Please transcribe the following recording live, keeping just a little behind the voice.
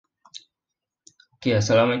Okay,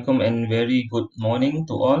 Assalamualaikum and very good morning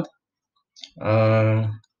to all.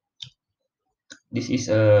 Uh, this is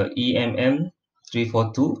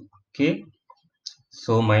EMM342. Okay,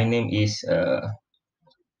 so my name is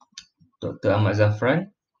Dr. Ahmad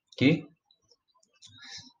Zafran. Okay,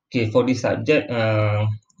 okay, for this subject,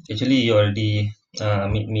 actually you already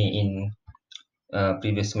meet me in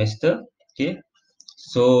previous semester. Okay,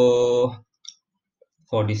 so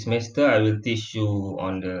for this semester, I will teach you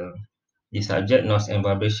on the subject noise and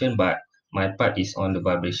vibration, but my part is on the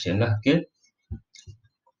vibration lah. Okay.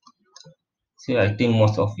 So I think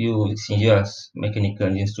most of you, since you are mechanical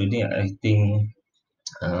engineering student, I think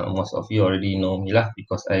most of you already know me lah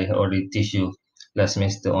because I already teach you last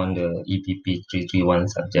semester on the EPP 331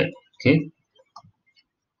 subject. Okay.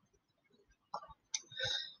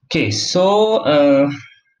 Okay. So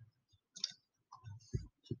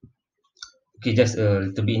okay, just a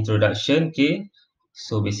little bit introduction. Okay.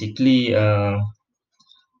 So basically,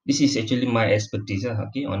 this is actually my expertise.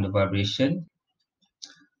 Okay, on the vibration.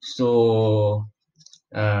 So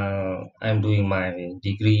I'm doing my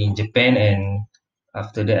degree in Japan, and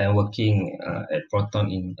after that I'm working at Proton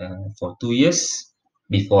for 2 years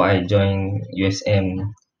before I join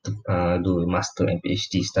USM to do master and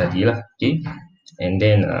PhD study lah. Okay, and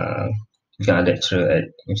then become a lecturer at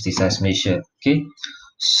Universiti Sains Malaysia. Okay,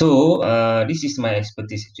 so this is my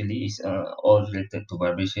expertise actually is all related to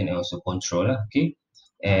vibration and also control lah. Okay,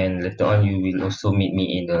 and later on you will also meet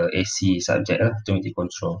me in the AC subject lah, automatic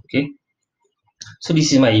control. Okay. So this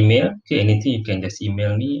is my email. Okay, anything you can just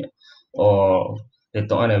email me, or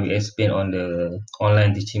later on I will explain on the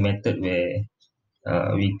online teaching method where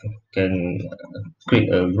we can create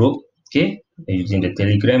a group. Okay, using the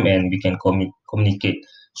Telegram, and we can communicate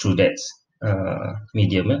through that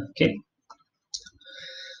medium. Okay.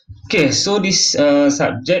 Okay, so this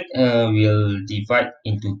subject will divide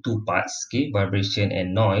into two parts. Okay, vibration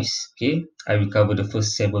and noise. Okay, I will cover the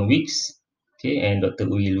first 7 weeks. Okay, and Dr.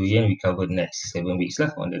 Uyi Luyen will cover the next 7 weeks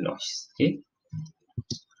lah on the noise. Okay,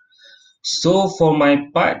 so for my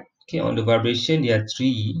part, okay, on the vibration there are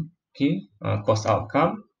three. Okay, cost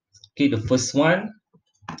outcome. Okay, the first one.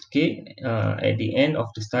 Okay, at the end of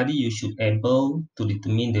the study, you should able to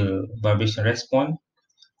determine the vibration response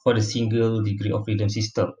for the single degree of freedom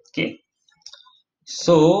system. Okay.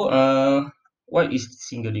 So, what is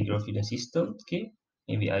single degree of freedom system? Okay,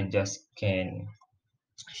 maybe I just can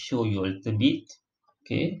show you a little bit.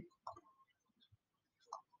 Okay,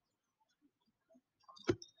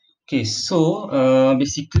 okay. So,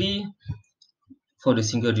 basically, for the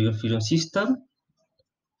single degree of freedom system,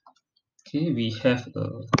 okay, we have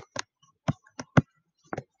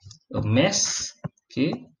a mass,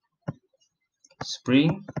 okay,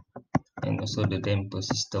 spring, and also the damper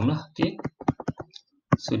system lah. Okay,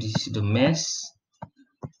 so this is the mass,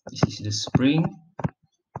 this is the spring,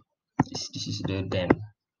 this is the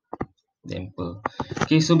damper.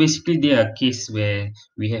 Okay, so basically there are case where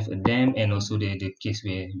we have a dam, and also the case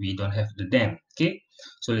where we don't have the dam. Okay,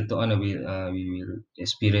 so later on we will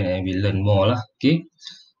experience and we learn more lah. Okay,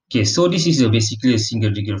 okay, so this is basically a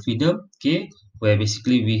single degree of freedom. Okay, where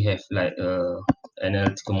basically we have like a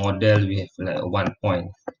analytical model, we have like one point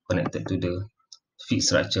connected to the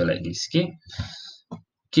fixed structure like this. Okay,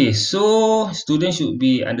 okay, so students should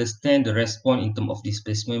be understand the response in terms of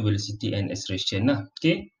displacement, velocity, and acceleration lah.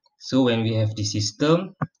 Okay, so when we have the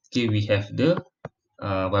system, okay, we have the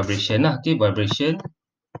vibration lah. Okay, vibration,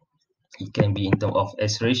 it can be in terms of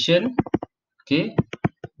acceleration, okay,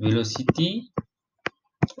 velocity,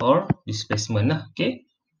 or displacement lah. Okay,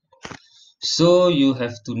 so you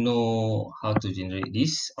have to know how to generate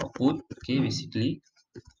this output. Okay, basically,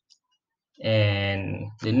 and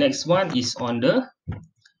the next one is on the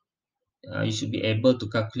you should be able to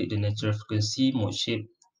calculate the natural frequency, mode shape,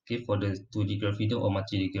 okay, for the 2 degree of freedom or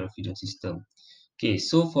multi-degree of freedom system. Okay,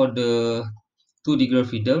 so for the 2 degree of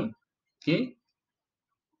freedom, okay,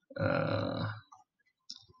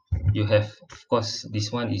 you have, of course,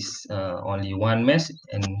 this one is only one mass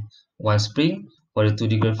and one spring. For the 2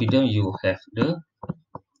 degree of freedom, you have the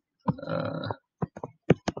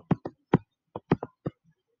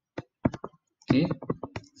okay,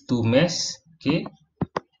 two mass, okay,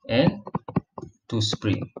 and two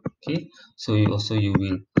spring. Okay, so you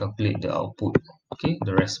will calculate the output, okay,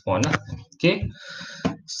 the response lah. Okay,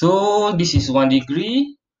 so this is 1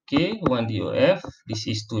 degree, okay, 1 DOF,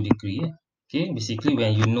 this is 2 degree. Okay, basically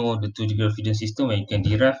when you know the 2 degree of freedom system, when you can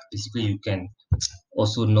derive, basically you can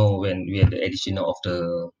also know when we have the additional of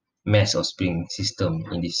the mass or spring system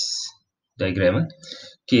in this diagram.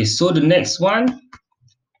 Okay, so the next one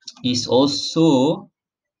is also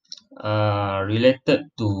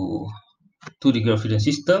related to 2 degree of freedom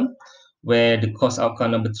system, where the course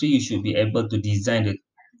outcome number 3, you should be able to design the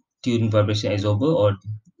tune vibration absorber or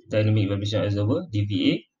dynamic vibration absorber,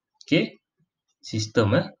 DVA, okay,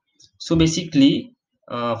 system. So basically,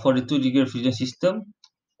 for the 2-degree freedom system,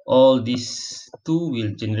 all these two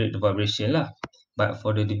will generate the vibration lah. But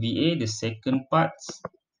for the DVA, the second parts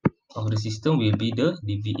of the system will be the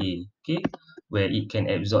DVA, okay, where it can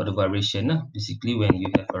absorb the vibration lah. Basically, when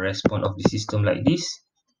you have a response of the system like this,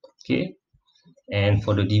 okay, and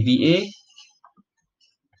for the DVA,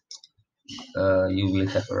 you will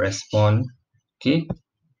have a response, okay,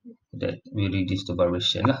 that will reduce the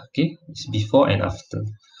vibration lah. Okay, it's before and after.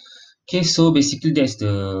 Okay, so basically that's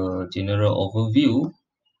the general overview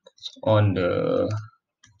on the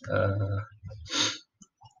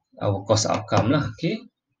our course outcome lah. Okay,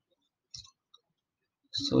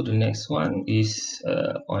 so the next one is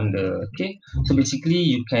on the, okay, so basically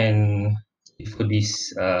you can, for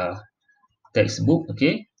this textbook,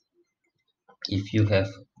 okay, if you have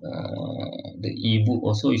the ebook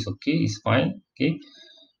also is okay, it's fine. Okay,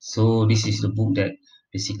 so this is the book that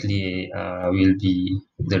basically will be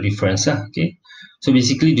the reference lah. Okay, so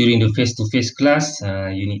basically during the face-to-face class,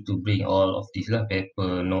 you need to bring all of these lah,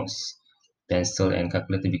 paper, notes, pencil and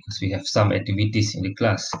calculator, because we have some activities in the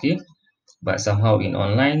class. Okay, but somehow in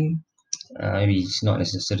online, maybe it's not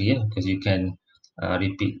necessary, because you can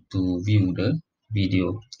repeat to view the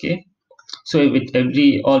video. Okay, so with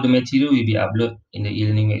all the material will be uploaded in the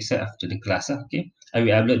e-learning website after the class. Okay, I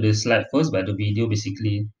will upload the slide first, but the video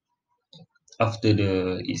basically after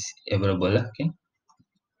the is available.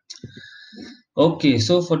 Okay,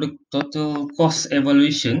 so for the total course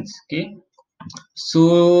evaluations, okay,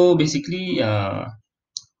 so basically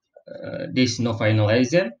there's no final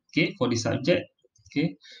exam, okay, for this subject,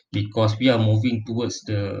 okay, because we are moving towards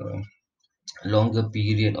the longer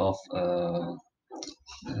period of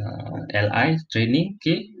LI training.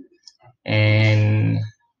 Okay, and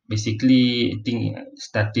basically I think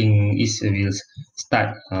starting is will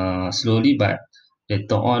start slowly, but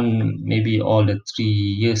later on maybe all the 3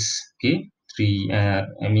 years, okay,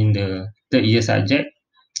 I mean the third year subject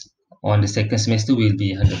on the second semester will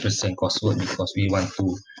be 100% coursework, because we want to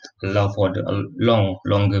allow for the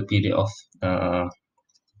longer period of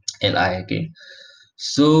LI. Okay,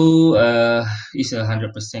 so it's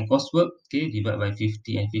 100% coursework, okay, divided by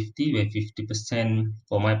 50 and 50, where 50%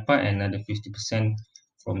 for my part and another 50%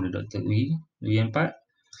 from the Dr. Uyan part.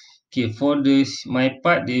 Okay, for this my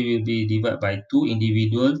part, they will be divided by 2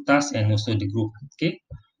 individual tasks and also the group. Okay,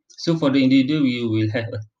 so for the individual, we will have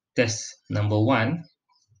a test number 1,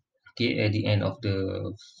 okay, at the end of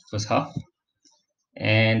the first half,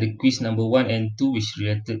 and the quiz number 1 and 2, which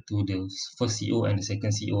related to the first CO and the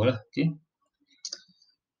second CO lah. Okay,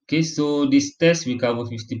 okay, so this test we cover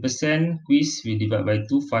 50%, quiz we divide by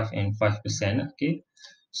 2, 5 and 5%. Okay,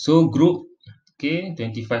 so group, okay,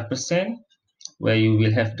 25%, where you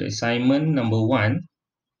will have the assignment number 1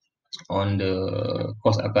 on the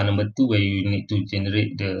course outcome number 2, where you need to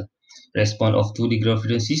generate the response of 2-degree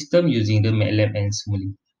freedom system using the MATLAB and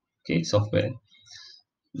Simulink, okay, software.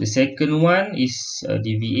 The second one is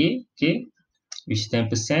DVA, okay, which 10%,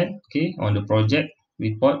 okay, on the project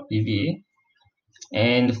report DVA,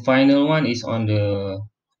 and the final one is on the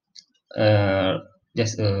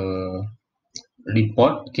just a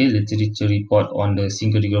report, okay, literature report on the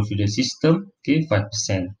single degree of freedom system, okay,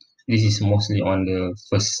 5%. This is mostly on the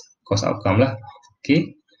first course outcome lah.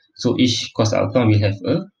 Okay, so each course outcome will have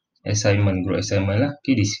a assignment, group assignment lah.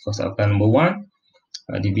 Okay, this course outcome number 1,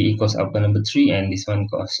 DBE course outcome number 3, and this one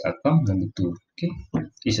course outcome number 2. Okay,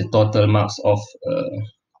 it's a total marks of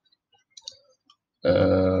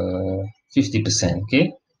 50%.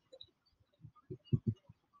 Okay,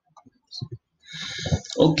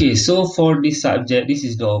 okay, so for this subject, this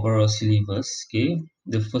is the overall syllabus. Okay,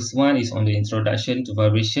 the first one is on the introduction to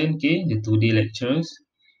vibration. Okay, the 2-day lectures.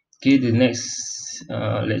 Okay, the next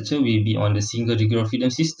lecture will be on the single degree of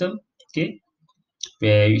freedom system. Okay,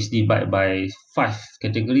 where it's divided by 5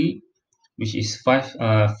 category, which is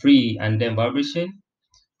 5 free undamped vibration,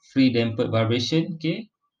 free damped vibration. Okay,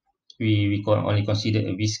 we only consider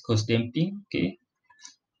a viscous damping. Okay,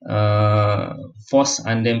 force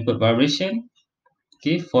undamped vibration.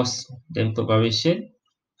 Okay, force damped vibration,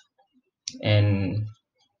 and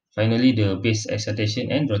finally the base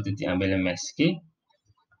excitation and rotating unbalanced mass. Okay,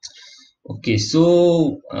 okay,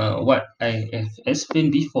 so what I have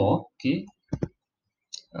explained before. Okay,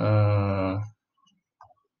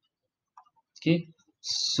 okay,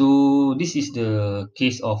 so this is the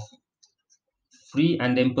case of free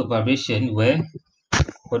undamped vibration, where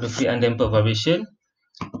for the free undamped vibration,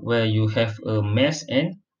 where you have a mass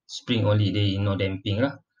and spring only, there is no damping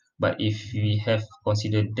lah. But if we have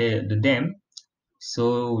considered the damp,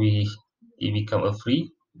 so it become a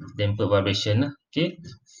free damper vibration. Okay,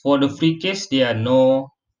 for the free case, there are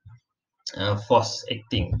no force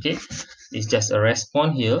acting. Okay, it's just a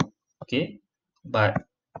response here. Okay, but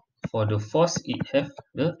for the force, it have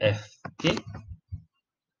the F.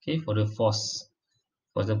 Okay, for the force,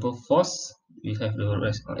 for example, force, we have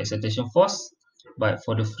the excitation force, but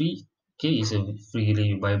for the free, okay, is a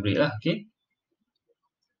freely vibrate lah.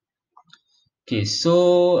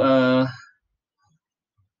 So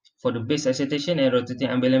for the base excitation and rotating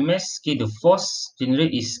umbilical mass, okay, the force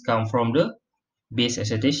generated is come from the base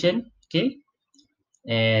excitation, okay,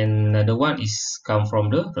 and another one is come from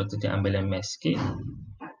the rotating umbilical mass.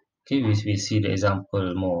 We will see the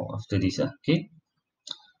example more after this.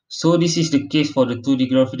 So this is the case for the 2D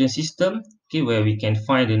graviton system, where we can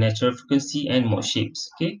find the natural frequency and mode shapes.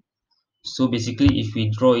 So basically, if we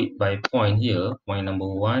draw it by point here, point number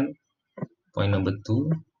 1, point number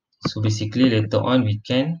 2, so basically later on we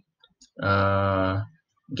can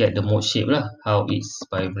get the mode shape lah, how it's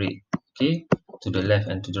vibrate, to the left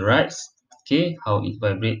and to the right, how it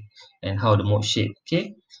vibrate and how the mode shape.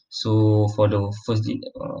 So for the first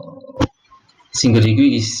single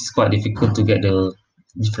degree is quite difficult to get the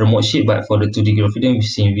different mode shape, but for the 2D graviton,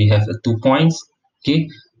 we have 2 points.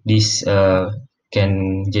 This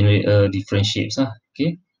can generate different shapes.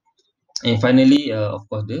 And finally, of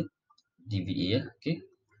course, the DVA.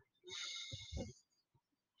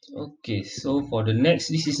 So for the next,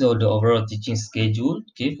 this is the overall teaching schedule.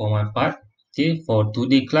 For my part, for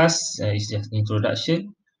today class, is just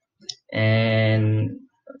introduction, and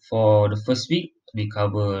for the first week we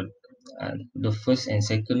cover the first and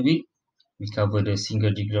second week we cover the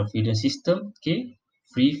single degree of freedom system,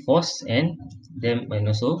 free force and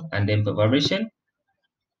also undampened vibration.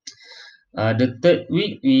 The third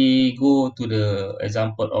week we go to the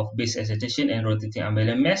example of base excitation and rotating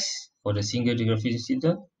umbilical mass for the single degree of freedom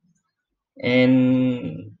system,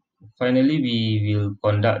 and finally we will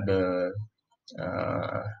conduct the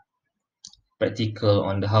practical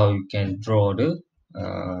on how you can draw the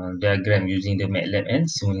diagram using the MATLAB and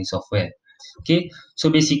simulation software. So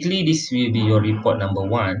basically this will be your report number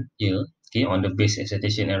 1 here, on the base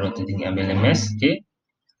excitation and rotating umbilical mass.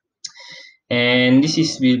 And this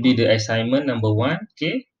will be the assignment number 1.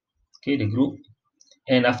 The group,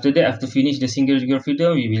 and after that, after finish the single degree of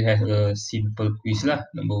freedom, we will have a simple quiz lah,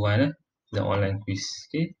 number 1, the online quiz.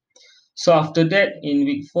 So after that, in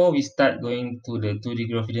week 4, we start going to the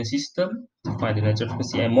 2D graviton system to find the natural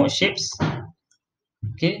frequency and mode shapes.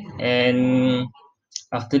 And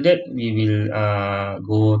after that, we will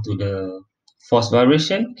go to the force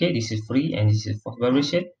vibration. This is free and this is force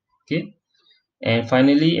vibration. And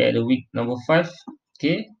finally, at the week number 5,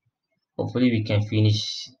 hopefully we can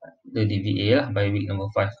finish the DVA lah by week number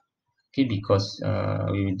 5. Because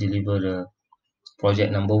we will deliver the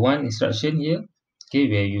project number 1 instruction here.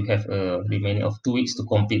 Where you have a remaining of 2 weeks to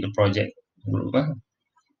complete the project group.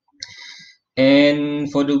 And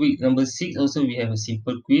for the week number 6 also we have a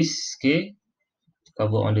simple quiz, to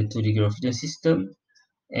cover on the 2D graviton system,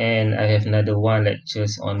 and I have another 1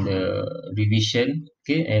 lectures on the revision,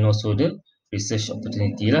 and also the research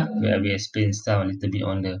opportunity lah, where I will explain some a little bit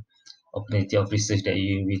on the opportunity of research that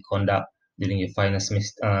you will conduct during your final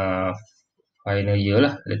semester, final year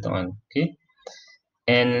lah later on.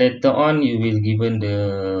 And later on you will given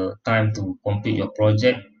the time to complete your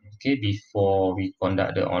project, before we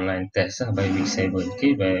conduct the online test by week 7.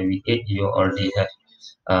 By week 8 you already have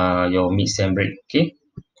your mid-sem break.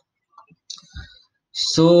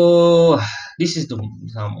 So this is the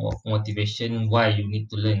some motivation why you need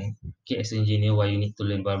to learn, as an engineer, why you need to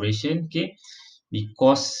learn vibration.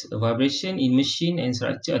 Because vibration in machine and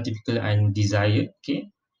structure are typically undesired,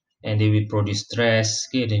 and they will produce stress,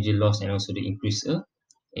 energy loss, and also the increase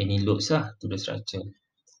any loads to the structure,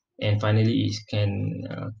 and finally it can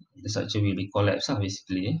the structure will be collapsed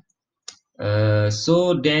basically.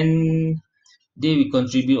 So then they will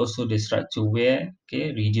contribute also the structure wear,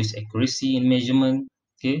 reduce accuracy in measurement,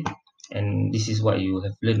 and this is what you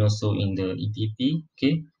have learned also in the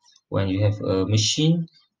EPP. When you have a machine,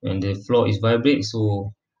 when the floor is vibrate,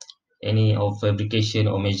 so any of fabrication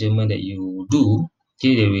or measurement that you do,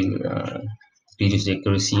 they will reduce the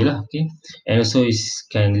accuracy lah. And also it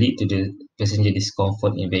can lead to the passenger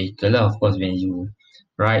discomfort in vehicle lah, of course, when you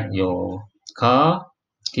ride your car,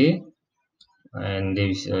 and there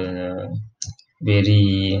is a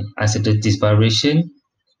very uncertainty vibration,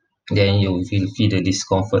 then you will feel the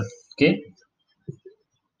discomfort.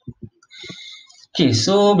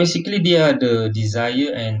 So basically they are the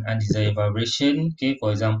desired and undesired vibration. For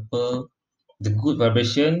example, the good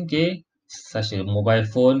vibration, such as a mobile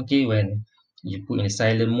phone, okay, when you put in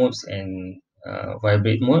silent modes and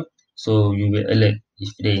vibrate mode, so you will alert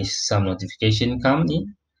if there is some notification come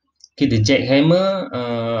in. Okay, the jackhammer,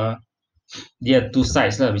 there are two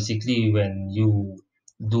sides lah. Basically, when you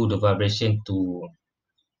do the vibration to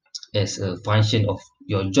as a function of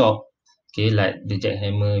your job, okay, like the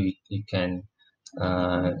jackhammer, you can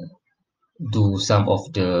uh, do some of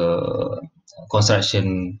the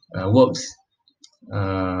construction works.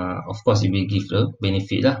 Of course, it will give the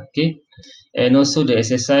benefit lah. Okay, and also the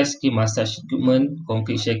exercise, okay, massage equipment,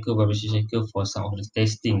 concrete shaker, vibration shaker for some of the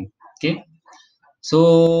testing. Okay,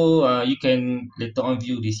 so you can later on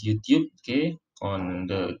view this YouTube, okay, on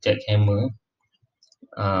the jackhammer,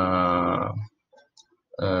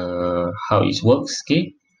 how it works,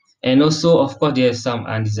 okay, and also of course there's some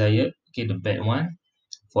undesired, okay, the bad one.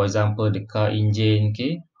 For example, the car engine,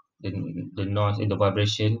 okay, the noise and the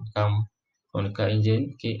vibration come from the car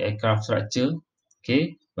engine, okay, aircraft structure,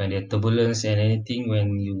 okay, when there turbulence and anything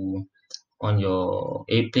when you on your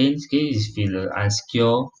airplanes, okay, you feel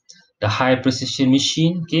unsecure. The high precision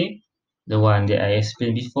machine, okay, the one that I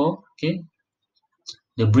explained before, okay,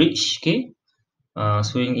 the bridge, okay,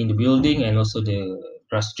 swing in the building, and also the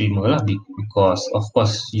grass trimmer lah, because of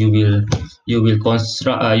course you will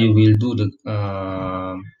construct, you will do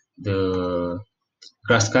the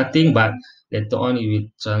grass cutting, but later on you will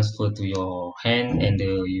transfer to your hand, and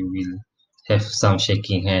you will have some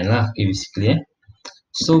shaking hand lah, okay, basically.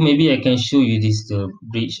 So maybe I can show you this the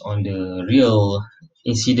bridge on the real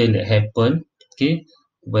incident that happened, okay,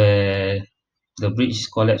 where the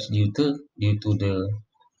bridge collapsed due to the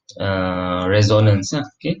resonance,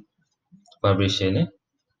 okay, vibration.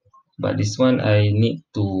 But this one I need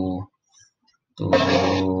to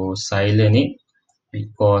silent it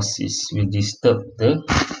because it will disturb the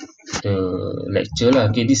lecture lah.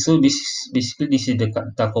 Okay, this basically this is the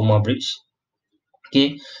Tacoma Bridge.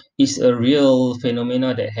 Okay, it's a real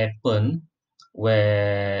phenomena that happened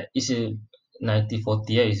where it's a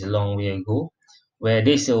 1940, it's a long way ago, where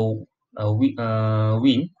there's a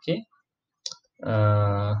wind, okay,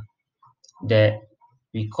 that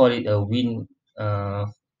we call it a wind,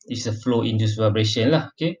 it's a flow induced vibration lah,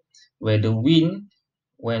 okay, where the wind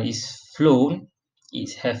when it's flown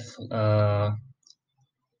it have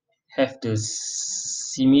the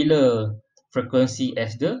similar frequency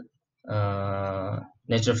as the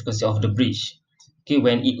natural frequency of the bridge. Okay,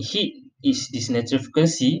 when it hit this natural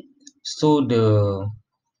frequency, so the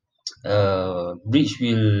bridge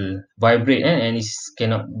will vibrate, and it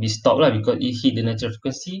cannot be stopped lah, because it hit the natural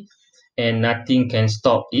frequency and nothing can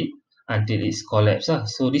stop it until it's collapsed lah.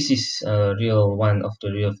 So this is a real one of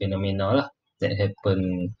the real phenomena lah that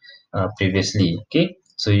happened previously. Okay,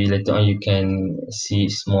 so later on you can see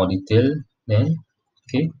it's more detail then.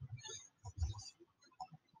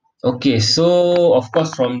 Okay, so of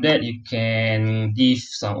course from that you can give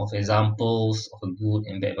some of examples of a good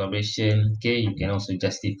and bad vibration. Okay, you can also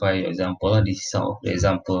justify your example. This is some of the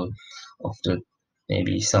example of the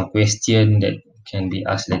maybe some question that can be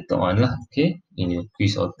asked later on lah. Okay, in your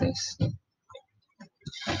quiz or test.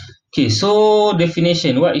 Okay, so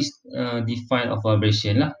definition. What is defined of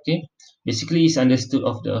vibration lah? Okay, basically it's understood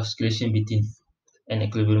of the oscillation between an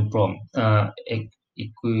equilibrium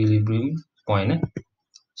point.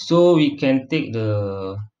 So we can take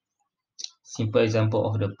the simple example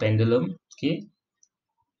of the pendulum. Okay,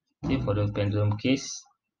 for the pendulum case.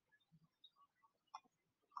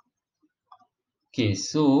 Okay,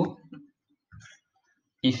 so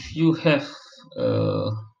if you have a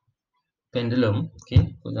pendulum, okay,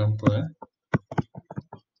 for example,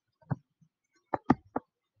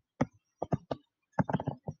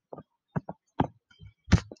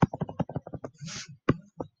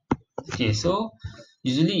 okay, so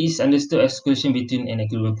usually it's understood as oscillation between an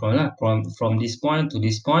equilibrium point from this point to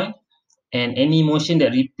this point, and any motion that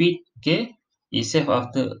repeat, okay, itself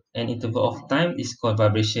after an interval of time is called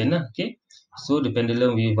vibration. Okay, so the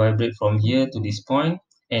pendulum will vibrate from here to this point,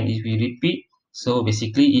 and if we repeat, so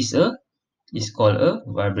basically it's called a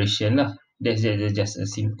vibration lah. That's just a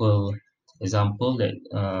simple example that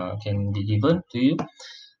can be given to you.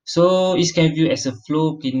 So it can view as a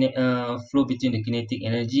flow between the kinetic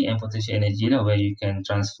energy and potential energy lah, where you can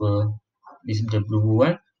transfer the blue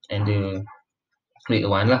one and the red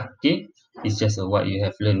one lah. Okay, it's just what you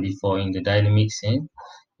have learned before in the dynamics,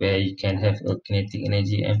 where you can have a kinetic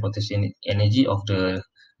energy and potential energy of the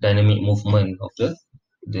dynamic movement of the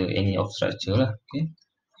any of structure lah. Okay,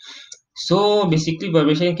 so basically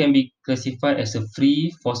vibration can be classified as a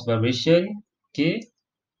free force vibration, okay,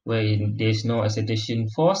 where there's no excitation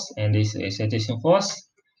force and there's excitation force,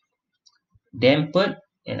 dampened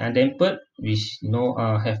and undampened, which no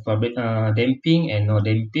have damping and no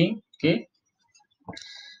damping. Okay,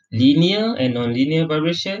 linear and non-linear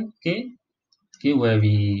vibration. Okay, where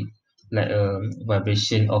we like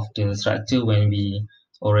vibration of the structure when we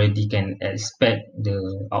already can expect the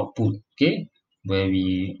output. Okay, where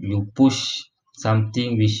you push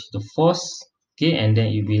something with the force. Okay, and then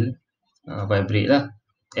it will vibrate lah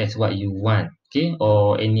as what you want. Okay,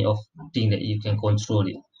 or any of thing that you can control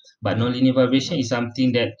it. But non-linear vibration is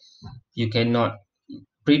something that you cannot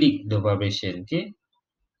predict the vibration. Okay,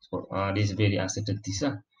 so this is very uncertainties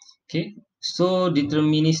lah. Okay, so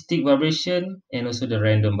deterministic vibration and also the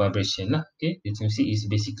random vibration lah. Okay, deterministic is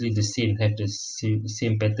basically the same, have the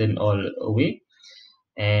same pattern all away,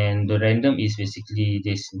 and the random is basically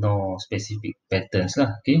there's no specific patterns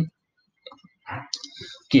lah. Okay,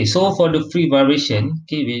 okay, so for the free vibration,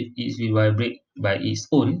 okay, it will vibrate by its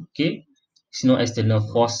own. Okay, it's no external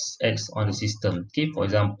force acts on the system. Okay, for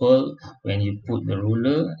example, when you put the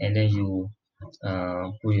ruler and then you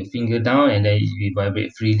put your finger down and then it will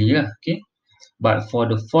vibrate freely lah. Okay, but for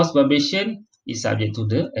the force vibration, it's subject to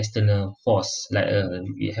the external force. Like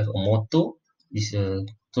we have a motor, this a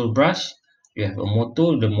toothbrush. You have a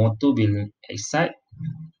motor, the motor will excite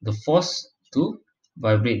the force to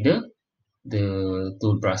vibrate the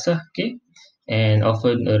toothbrush lah. Okay, and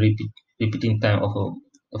often a repeating time of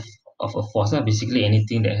a force lah. Basically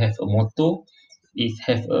anything that have a motor, it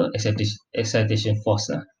have a excitation force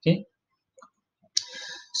lah. Okay,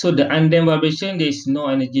 so the undamped vibration, there is no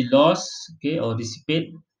energy loss, okay, or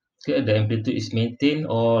dissipate. Okay, the amplitude is maintained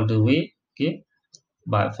all the way. Okay,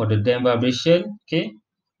 but for the damped vibration, okay,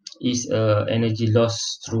 is energy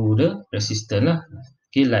loss through the resistance lah.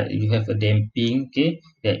 Okay, like you have a damping, okay,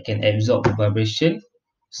 that can absorb the vibration.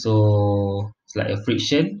 So it's like a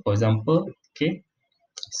friction, for example. Okay,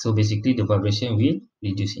 so basically the vibration will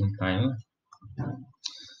reduce in time.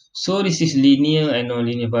 So this is linear and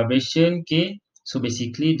non-linear vibration. Okay, so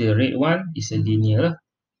basically the red one is a linear.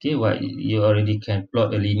 Okay, what you already can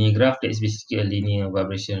plot a linear graph. That is basically a linear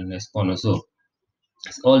vibration response also.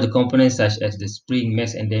 All the components such as the spring,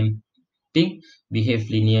 mass, and damping behave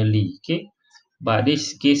linearly. Okay, but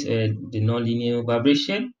this case the non-linear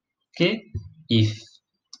vibration. Okay, if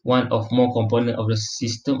one of more component of the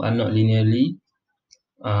system are not linearly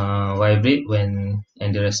vibrate when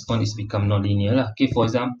and the response is become non-linear lah. Okay, for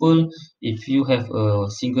example, if you have a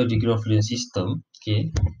single degree of freedom system, okay,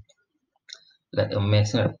 like a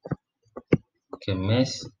mass, right? Okay,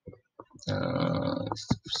 mass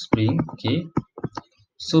spring. Okay,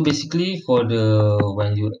 so basically for the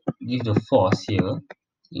when you give the force here,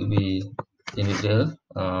 it will generate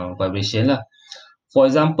the vibration lah. For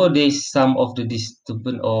example, there is some of the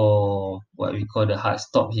disturbance or what we call the hard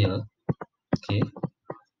stop here. Okay,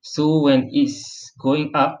 so when it's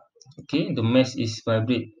going up, okay, the mass is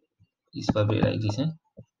vibrate like this.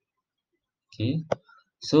 Okay,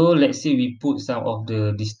 so let's say we put some of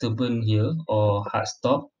the disturbance here or hard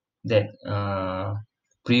stop that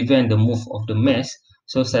prevent the move of the mass.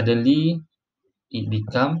 So suddenly it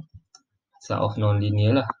become sort of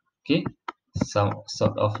non-linear lah. Okay, some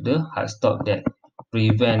sort of the hard stop that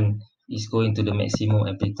prevent is going to the maximum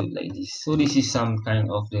amplitude like this. So this is some kind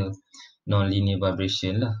of the non-linear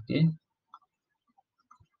vibration lah. Okay,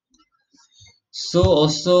 so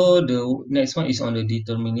also the next one is on the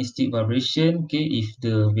deterministic vibration. Okay, if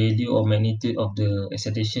the value or magnitude of the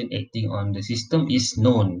excitation acting on the system is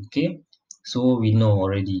known. Okay, so we know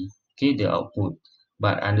already, okay, the output.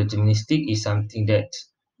 But undeterministic is something that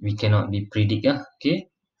we cannot be predict. Okay,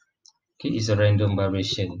 okay, it's a random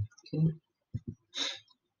vibration.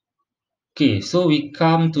 Okay, so we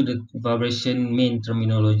come to the vibration main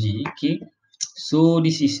terminology. Okay, so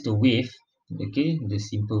this is the wave. Okay, the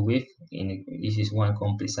simple wave. This is one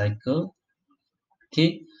complete cycle.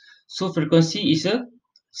 Okay, so frequency is a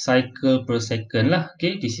cycle per second lah.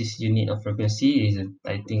 Okay, this is unit of frequency.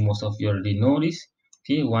 I think most of you already know this.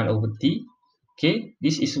 Okay, 1/t. Okay,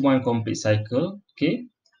 this is one complete cycle. Okay,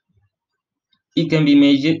 it can be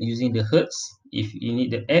measured using the hertz. If you need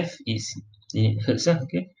the F, it's in hertz lah.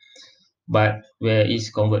 Okay, but where it's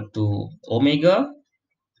convert to omega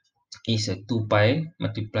is a 2 pi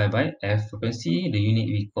multiplied by F frequency. The unit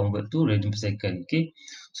we convert to radian per second. Okay,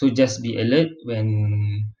 so just be alert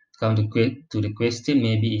when come to the question.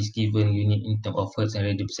 Maybe it's given unit in terms of hertz and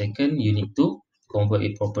radian per second. You need to convert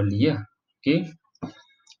it properly. Okay,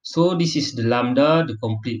 so this is the lambda, the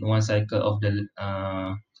complete one cycle of the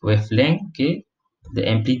wavelength. Okay, the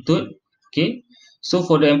amplitude. Okay, so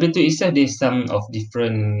for the amplitude itself, there's some of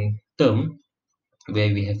different term where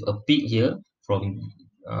we have a peak here from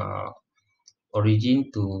origin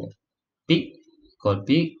to peak, called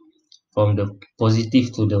peak. from the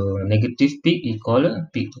positive to the negative peak, we call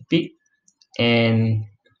it peak to peak. And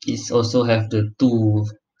it's also have the two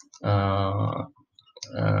uh,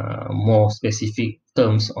 more specific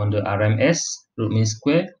terms on the RMS, root mean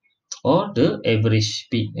square, or the average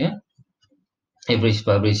peak, average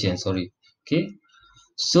vibration, sorry. Okay,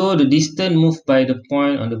 so the distance moved by the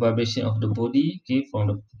point on the vibration of the body, okay, from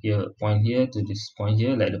the point here to this point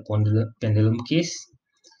here, like the pendulum case,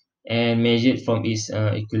 and measured from its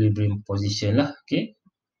equilibrium position lah. Okay,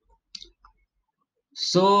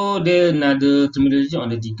 so the another terminology on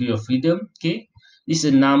the degree of freedom, okay, is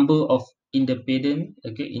a number of independent,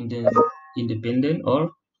 okay, independent or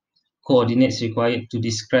coordinates required to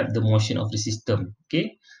describe the motion of the system.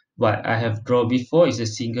 Okay, what I have drawn before is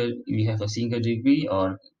we have a single degree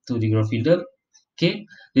or 2 degree of freedom. Okay,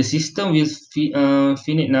 the system with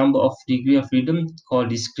finite number of degree of freedom called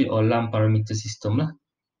discrete or lump parameter system lah.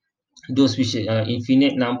 Those which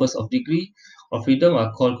infinite numbers of degree of freedom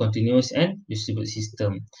are called continuous and distributed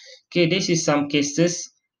system. Okay, this is some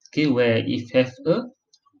cases, okay, where if have a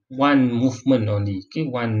one movement only, okay,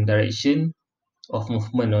 one direction of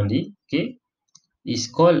movement only, okay, is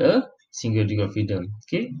called a single degree of freedom.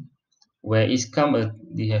 Okay, where it's come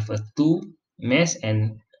we have a two mass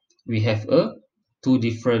and we have a two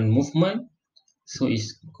different movement, so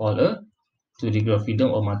it's called a 2 degree of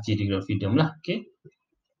freedom or multi degree of freedom lah. Okay,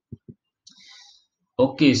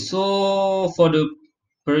 okay, so for the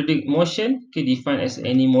periodic motion, okay, defined as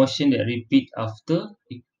any motion that repeat after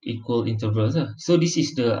equal intervals. So this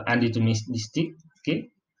is the undeterministic, okay,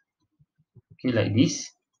 okay, like this.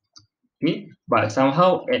 Okay, but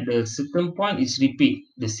somehow at the certain point it's repeat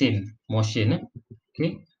the same motion,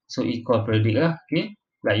 okay, so it called periodic lah. Okay,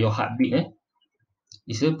 like your heartbeat,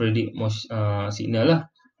 it's a periodic motion signal lah,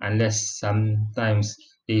 unless sometimes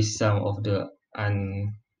there is some of the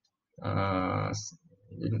uh,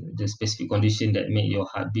 the specific condition that make your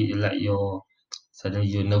heartbeat like your suddenly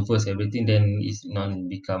you're nervous everything, then it's not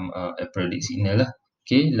become a periodic signal lah.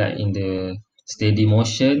 Okay, like in the steady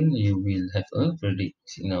motion you will have a periodic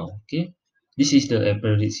signal. Okay, this is the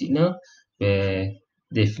periodic signal where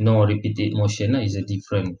there's no repeated motion is a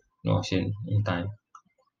different motion in time.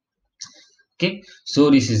 Okay,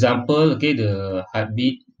 so this example, okay, the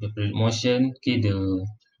heartbeat, the periodic motion, okay, the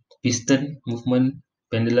piston movement,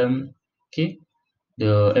 pendulum, okay,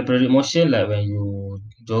 the periodic motion like when you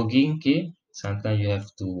jogging, okay, sometimes you have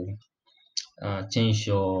to change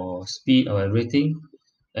your speed or everything,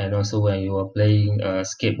 and also when you are playing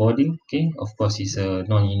skateboarding, okay, of course it's a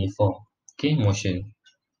non-uniform, okay, motion.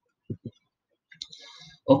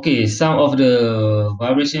 Okay, some of the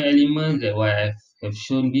vibration elements that what I have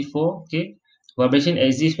shown before, okay, vibration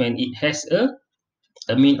exists when it has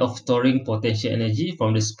a mean of storing potential energy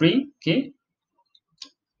from the spring, okay,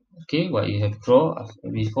 okay, what you have drawn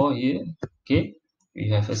before here, okay, we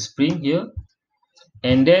have a spring here,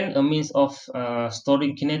 and then a means of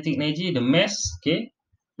storing kinetic energy, the mass, okay,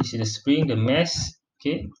 this is the spring, the mass,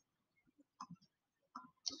 okay,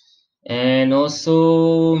 and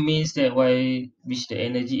also means that why which the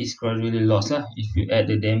energy is gradually lost if you add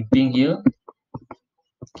the damping here,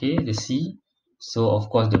 okay, the C, so of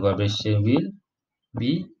course the vibration will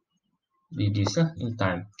be reduced in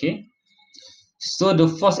time. Okay, so the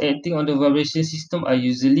force acting on the vibration system are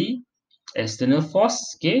usually external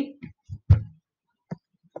force, okay,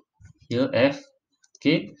 here F,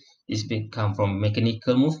 okay, it's come from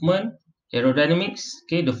mechanical movement, aerodynamics,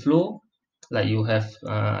 okay, the flow like you have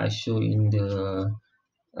I show in the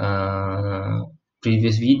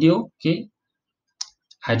previous video, okay,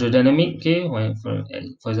 hydrodynamic, okay, when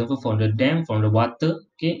for example from the dam, from the water,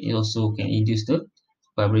 okay, it also can induce the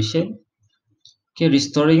vibration. Okay,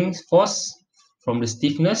 restoring force from the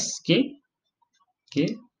stiffness, okay,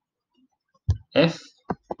 okay, F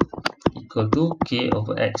equal to K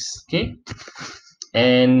over X, okay,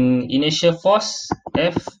 and inertial force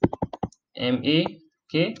F MA,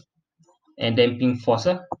 okay, and damping force,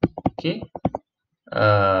 okay,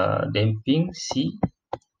 damping C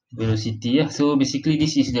velocity, so basically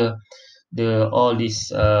this is the all this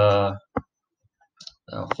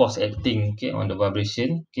force acting, okay, on the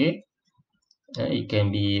vibration, okay, it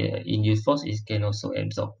can be induced force, it can also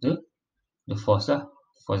absorb the force,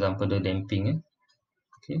 for example the damping,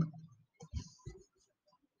 okay.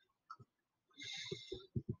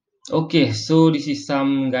 Okay, so this is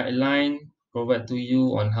some guideline provide to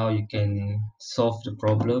you on how you can solve the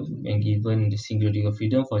problem when given the single degree of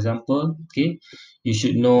freedom. For example, okay, you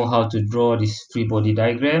should know how to draw this free body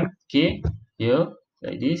diagram, okay, here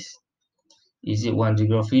like this. Is it 1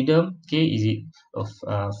 degree of freedom, okay, is it of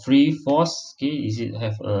free force, okay, is it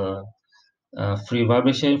have a free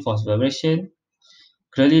vibration, force vibration,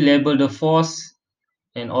 clearly label the force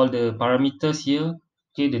and all the parameters here.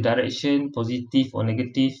 Okay, the direction, positive or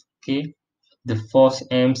negative. Okay, the force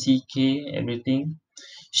M, C, K, everything.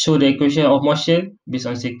 Show the equation of motion based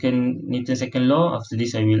on Newton's second law. After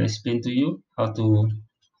this, I will explain to you how to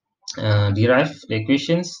derive the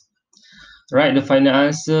equations. Write the final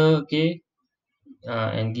answer. Okay,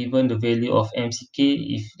 and given the value of MCK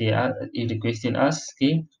if the question asks.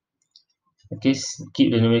 Okay, okay,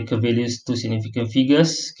 keep the numerical values to significant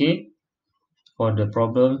figures. Okay, for the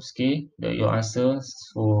problems. Okay, your answer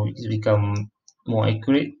so it become more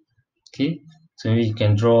accurate. Okay, so maybe you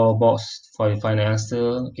can draw a box for your final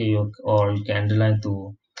answer. Okay, or you can underline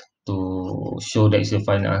to show that is your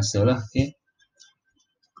final answer lah. Okay.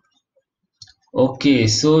 Okay,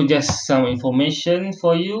 so just some information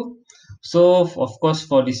for you. So of course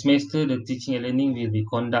for this semester the teaching and learning will be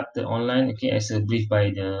conducted online, okay, as a brief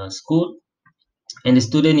by the school, and the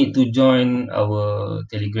student need to join our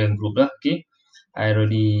Telegram group lah. Okay, I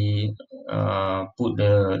already put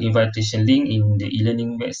the invitation link in the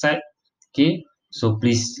e-learning website. Okay, so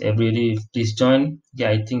please everybody please join. Okay,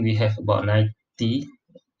 I think we have about 90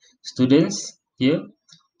 students here,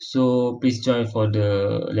 so please join for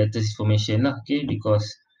the latest information lah. Okay, because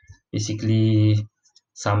basically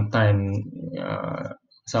sometime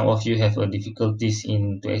some of you have difficulties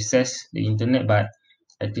in to access the internet, but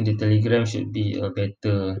I think the Telegram should be a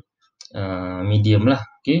better medium lah.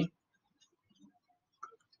 Okay,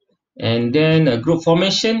 and then group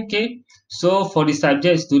formation. Okay, so for the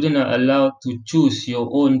subject, students are allowed to choose your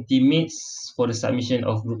own teammates for the submission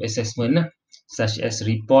of group assessment lah, such as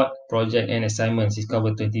report, project and assignments. It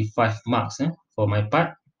cover 25 marks for my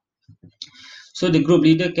part. So the group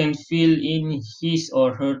leader can fill in his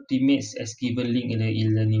or her teammates as given link in the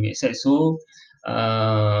e-learning website. So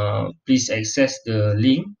please access the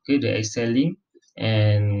link, okay, the Excel link,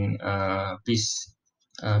 and please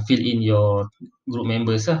fill in your group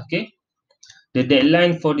members. Okay. The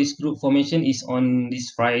deadline for this group formation is on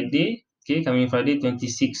this Friday, okay, coming Friday,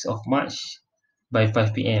 26th of March by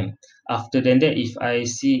 5 p.m. After that, if I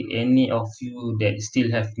see any of you that still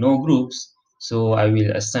have no groups, so I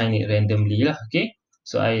will assign it randomly lah. Okay,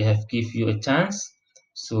 so I have give you a chance,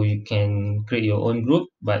 so you can create your own group.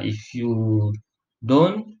 But if you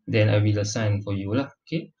don't, then I will assign for you lah.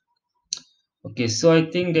 Okay. Okay, so I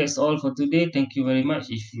think that's all for today. Thank you very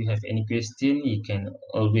much. If you have any question, you can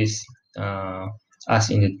always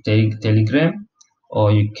ask in the Telegram,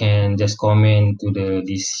 or you can just comment to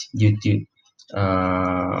this YouTube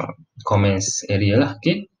comments area lah.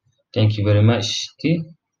 Okay, thank you very much. Okay.